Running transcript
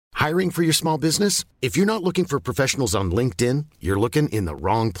Hiring for your small business? If you're not looking for professionals on LinkedIn, you're looking in the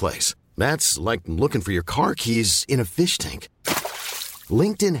wrong place. That's like looking for your car keys in a fish tank.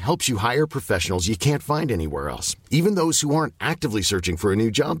 LinkedIn helps you hire professionals you can't find anywhere else, even those who aren't actively searching for a new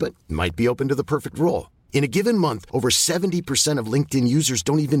job but might be open to the perfect role. In a given month, over 70% of LinkedIn users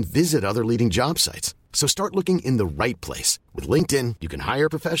don't even visit other leading job sites. So start looking in the right place. With LinkedIn, you can hire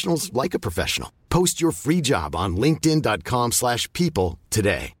professionals like a professional. Post your free job on linkedin.com/people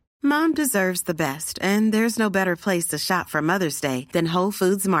today. Mom deserves the best, and there's no better place to shop for Mother's Day than Whole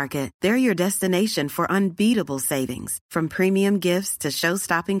Foods Market. They're your destination for unbeatable savings, from premium gifts to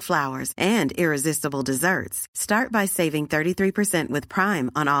show-stopping flowers and irresistible desserts. Start by saving 33% with Prime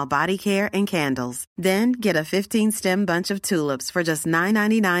on all body care and candles. Then get a 15-stem bunch of tulips for just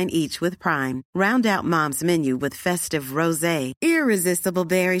 $9.99 each with Prime. Round out Mom's menu with festive rosé, irresistible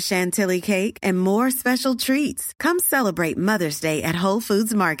berry chantilly cake, and more special treats. Come celebrate Mother's Day at Whole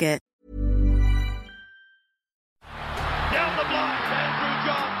Foods Market. Down the block, Andrew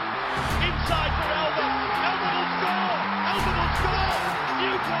John. Inside for Elba. Elba will score. Elba will score.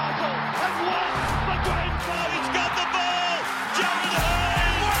 Newcastle have won the Grand Final. He's got the ball. Jared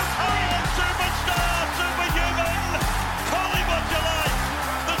Hayes. Oh, superstar, superhuman. Collie Modulite.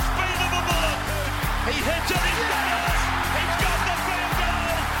 The speed of a bullet. He hits it. He's got it. He's got the field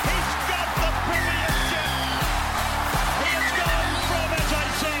goal. He's got the premiership. He has gone from, as I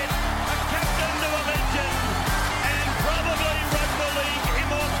said, a captain to a legend. Probably rugby league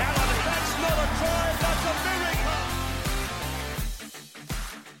immortality. That's not a try, that's a miracle.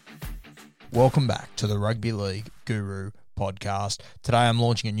 Welcome back to the Rugby League Guru podcast. Today I'm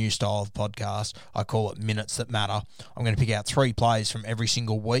launching a new style of podcast. I call it Minutes That Matter. I'm going to pick out 3 plays from every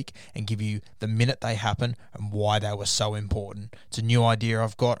single week and give you the minute they happen and why they were so important. It's a new idea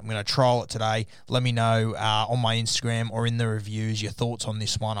I've got. I'm going to trial it today. Let me know on my Instagram or in the reviews your thoughts on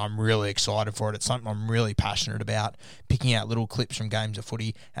this one. I'm really excited for it. It's something I'm really passionate about, picking out little clips from games of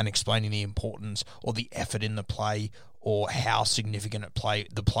footy and explaining the importance or the effort in the play, or how significant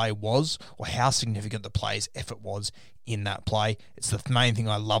the play was, or how significant the play's effort was in that play. It's the main thing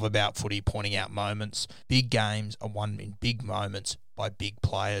I love about footy, pointing out moments. Big games are won in big moments by big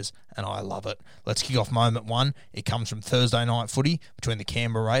players, and I love it. Let's kick off moment 1. It comes from Thursday night footy between the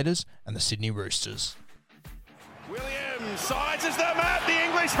Canberra Raiders and the Sydney Roosters. Williams sizes them up. The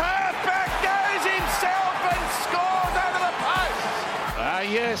English halfback goes himself and scores over the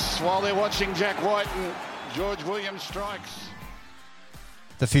post. Yes, while they're watching Jack White and George Williams strikes.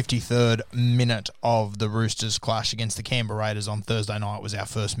 The 53rd minute of the Roosters clash against the Canberra Raiders on Thursday night was our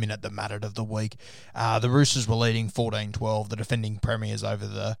first minute that mattered of the week. The Roosters were leading 14-12, the defending premiers over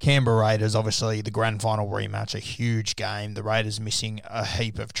the Canberra Raiders. Obviously, the grand final rematch, a huge game. The Raiders missing a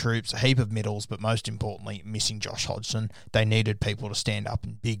heap of troops, a heap of middles, but most importantly, missing Josh Hodgson. They needed people to stand up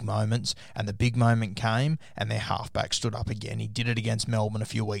in big moments, and the big moment came, and their halfback stood up again. He did it against Melbourne a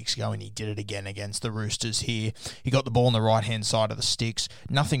few weeks ago, and he did it again against the Roosters here. He got the ball on the right-hand side of the sticks,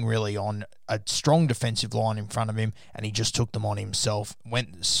 nothing really on a strong defensive line in front of him, and he just took them on himself,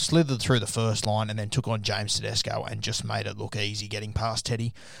 slithered through the first line and then took on James Tedesco and just made it look easy getting past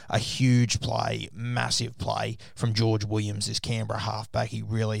Teddy. A huge play, massive play from George Williams, this Canberra halfback. He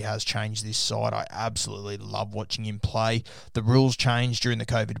really has changed this side. I absolutely love watching him play. The rules changed during the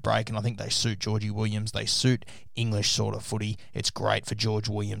COVID break, and I think they suit Georgie Williams. They suit English sort of footy. It's great for George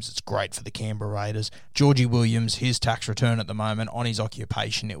Williams. It's great for the Canberra Raiders. Georgie Williams, his tax return at the moment on his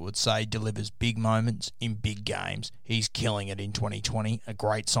occupation, it would say, delivers big moments in big games. He's killing it in 2020. A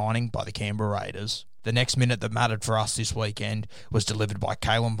great signing by the Canberra Raiders. The next minute that mattered for us this weekend was delivered by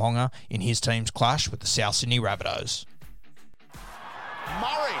Kalyn Ponga in his team's clash with the South Sydney Rabbitohs.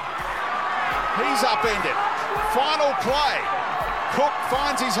 Murray, he's upended. Final play. Cook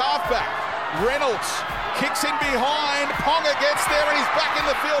finds his halfback. Reynolds kicks in behind. Ponga gets there and he's back in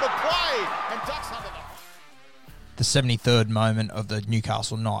the field of play and ducks under the... The 73rd moment of the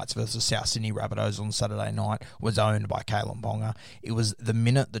Newcastle Knights versus South Sydney Rabbitohs on Saturday night was owned by Kalyn Ponga. It was the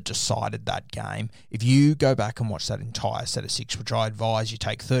minute that decided that game. If you go back and watch that entire set of 6, which I advise you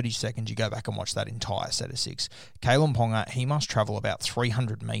take 30 seconds, you go back and watch that entire set of 6. Kalyn Ponga, he must travel about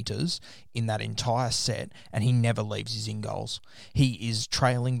 300 metres in that entire set, and he never leaves his in-goals. He is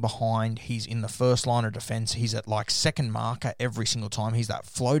trailing behind. He's in the first line of defence. He's at like second marker every single time. He's that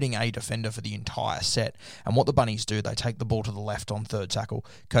floating A defender for the entire set. And what the Bunnies do, they take the ball to the left on third tackle.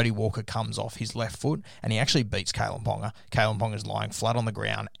 Cody Walker comes off his left foot, and he actually beats Kalyn Ponga. Kalyn Ponga's lying flat on the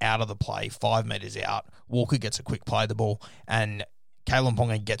ground, out of the play, 5 metres out. Walker gets a quick play the ball, and Kalyn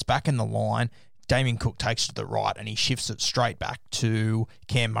Ponga gets back in the line. Damien Cook takes it to the right and he shifts it straight back to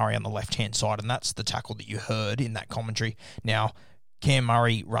Cam Murray on the left-hand side, and that's the tackle that you heard in that commentary. Now, Cam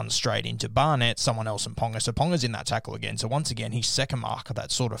Murray runs straight into Barnett, someone else, and Ponga. So Ponga's in that tackle again. So once again, he's second marker,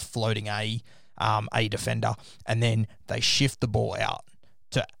 that sort of floating A defender, and then they shift the ball out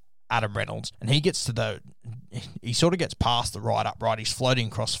to Adam Reynolds, and he sort of gets past the right upright. He's floating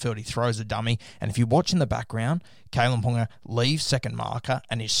across the field. He throws a dummy, and if you watch in the background, Kalyn Ponga leaves second marker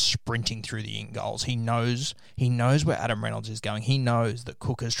and is sprinting through the in goals. He knows where Adam Reynolds is going. He knows that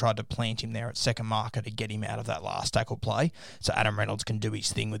Cook has tried to plant him there at second marker to get him out of that last tackle play, so Adam Reynolds can do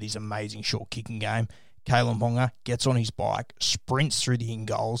his thing with his amazing short kicking game. Kalyn Ponga gets on his bike, sprints through the in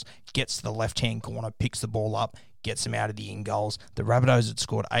goals, gets to the left-hand corner, picks the ball up, gets them out of the in goals. The Rabbitohs had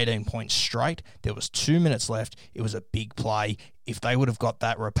scored 18 points straight. There was 2 minutes left. It was a big play. If they would have got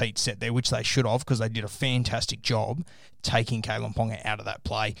that repeat set there, which they should have because they did a fantastic job taking Kalyn Ponga out of that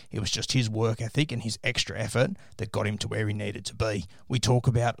play, it was just his work ethic and his extra effort that got him to where he needed to be. We talk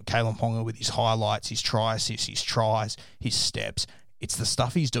about Kalyn Ponga with his highlights, his try assists, his tries, his steps. It's the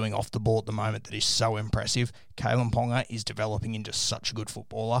stuff he's doing off the ball at the moment that is so impressive. Kalyn Ponga is developing into such a good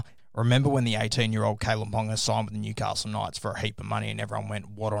footballer. Remember when the 18-year-old Kalyn Ponga signed with the Newcastle Knights for a heap of money and everyone went,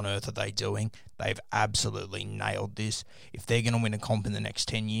 what on earth are they doing? They've absolutely nailed this. If they're going to win a comp in the next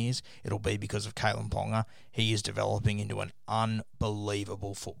 10 years, it'll be because of Kalyn Ponga. He is developing into an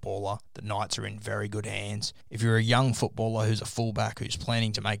unbelievable footballer. The Knights are in very good hands. If you're a young footballer who's a fullback who's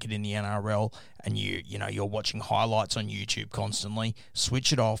planning to make it in the NRL and you're watching highlights on YouTube constantly,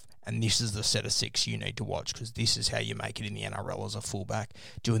 switch it off. And this is the set of 6 you need to watch because this is how you make it in the NRL as a fullback.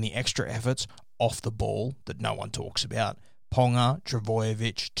 Doing the extra efforts off the ball that no one talks about. Ponga,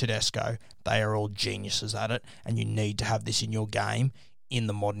 Trbojevic, Tedesco, they are all geniuses at it. And you need to have this in your game, in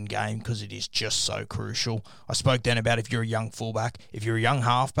the modern game, because it is just so crucial. I spoke then about if you're a young fullback, if you're a young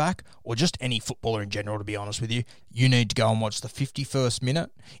halfback, or just any footballer in general, to be honest with you, you need to go and watch the 51st minute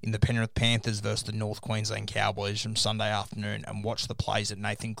in the Penrith Panthers versus the North Queensland Cowboys from Sunday afternoon and watch the plays that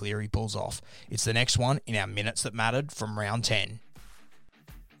Nathan Cleary pulls off. It's the next one in our minutes that mattered from round 10.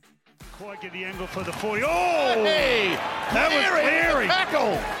 Quite get the angle for the 40. Oh! Hey! That was Cleary.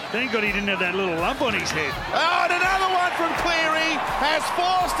 Tackle! Thank God he didn't have that little lump on his head. Oh, and another one from Cleary has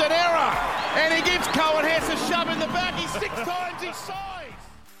forced an error. And he gives Cohen Hess a shove in the back. He's 6 times his size.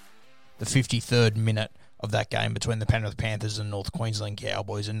 The 53rd minute of that game between the Penrith Panthers and North Queensland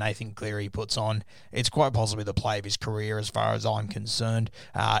Cowboys, and Nathan Cleary puts on, it's quite possibly the play of his career as far as I'm concerned.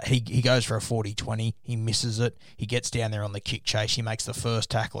 He goes for a 40-20, he misses it, he gets down there on the kick chase, he makes the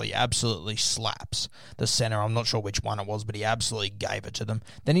first tackle, he absolutely slaps the centre, I'm not sure which one it was, but he absolutely gave it to them.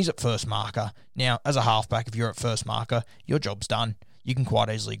 Then he's at first marker. Now, as a halfback, if you're at first marker, your job's done. You can quite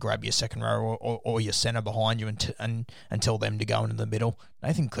easily grab your second row or your centre behind you and tell them to go into the middle.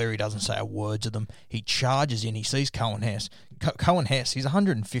 Nathan Cleary doesn't say a word to them. He charges in. He sees Cohen Hess. Cohen Hess, he's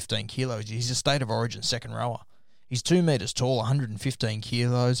 115 kilos. He's a State of Origin second rower. He's 2 metres tall, 115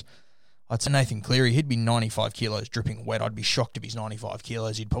 kilos. I'd say Nathan Cleary, he'd be 95 kilos dripping wet. I'd be shocked if he's 95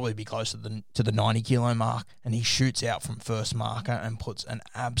 kilos. He'd probably be closer to the 90 kilo mark. And he shoots out from first marker and puts an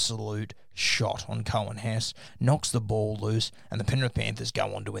absolute shot on Cohen Hess, knocks the ball loose, and the Penrith Panthers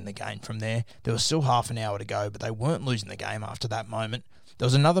go on to win the game from there. There was still half an hour to go, but they weren't losing the game after that moment. There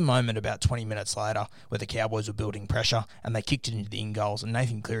was another moment about 20 minutes later where the Cowboys were building pressure and they kicked it into the in goals and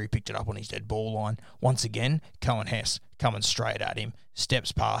Nathan Cleary picked it up on his dead ball line. Once again, Cohen Hess coming straight at him,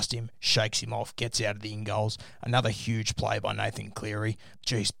 steps past him, shakes him off, gets out of the in goals. Another huge play by Nathan Cleary.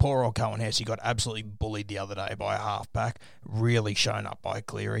 Jeez, poor old Cohen Hess, he got absolutely bullied the other day by a halfback. Really shown up by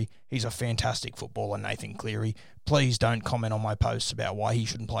Cleary. He's a fantastic footballer, Nathan Cleary. Please don't comment on my posts about why he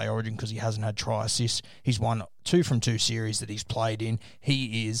shouldn't play Origin because he hasn't had try assists. He's won 2 from 2 series that he's played in.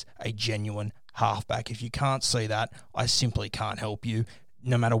 He is a genuine halfback. If you can't see that, I simply can't help you.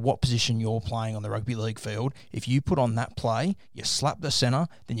 No matter what position you're playing on the rugby league field, if you put on that play, you slap the centre,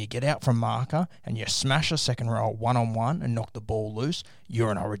 then you get out from marker and you smash a second row one-on-one and knock the ball loose,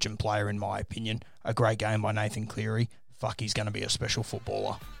 you're an Origin player in my opinion. A great game by Nathan Cleary. Fuck, he's going to be a special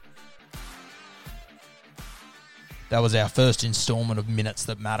footballer. That was our first instalment of Minutes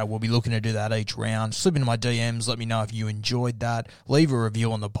That Matter. We'll be looking to do that each round. Slip into my DMs. Let me know if you enjoyed that. Leave a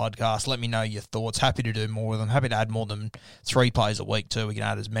review on the podcast. Let me know your thoughts. Happy to do more of them. Happy to add more than 3 plays a week too. We can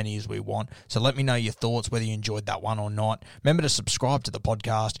add as many as we want. So let me know your thoughts, whether you enjoyed that one or not. Remember to subscribe to the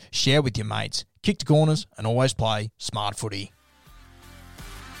podcast, share with your mates, kick to corners, and always play smart footy.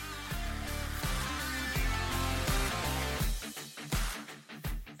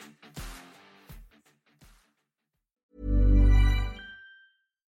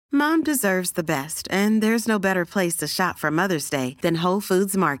 Mom deserves the best, and there's no better place to shop for Mother's Day than Whole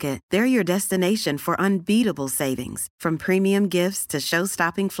Foods Market. They're your destination for unbeatable savings, from premium gifts to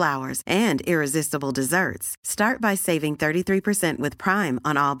show-stopping flowers and irresistible desserts. Start by saving 33% with Prime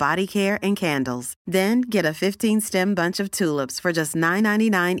on all body care and candles. Then get a 15-stem bunch of tulips for just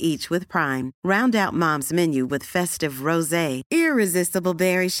 $9.99 each with Prime. Round out Mom's menu with festive rosé, irresistible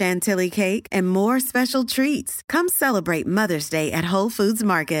berry chantilly cake, and more special treats. Come celebrate Mother's Day at Whole Foods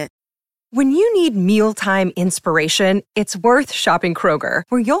Market. When you need mealtime inspiration, it's worth shopping Kroger,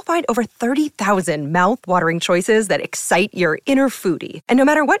 where you'll find over 30,000 mouth-watering choices that excite your inner foodie. And no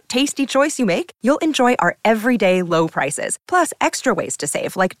matter what tasty choice you make, you'll enjoy our everyday low prices, plus extra ways to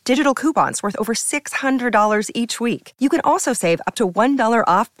save, like digital coupons worth over $600 each week. You can also save up to $1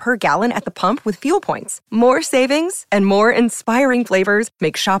 off per gallon at the pump with fuel points. More savings and more inspiring flavors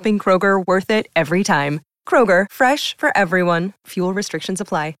make shopping Kroger worth it every time. Kroger, fresh for everyone. Fuel restrictions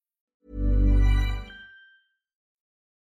apply.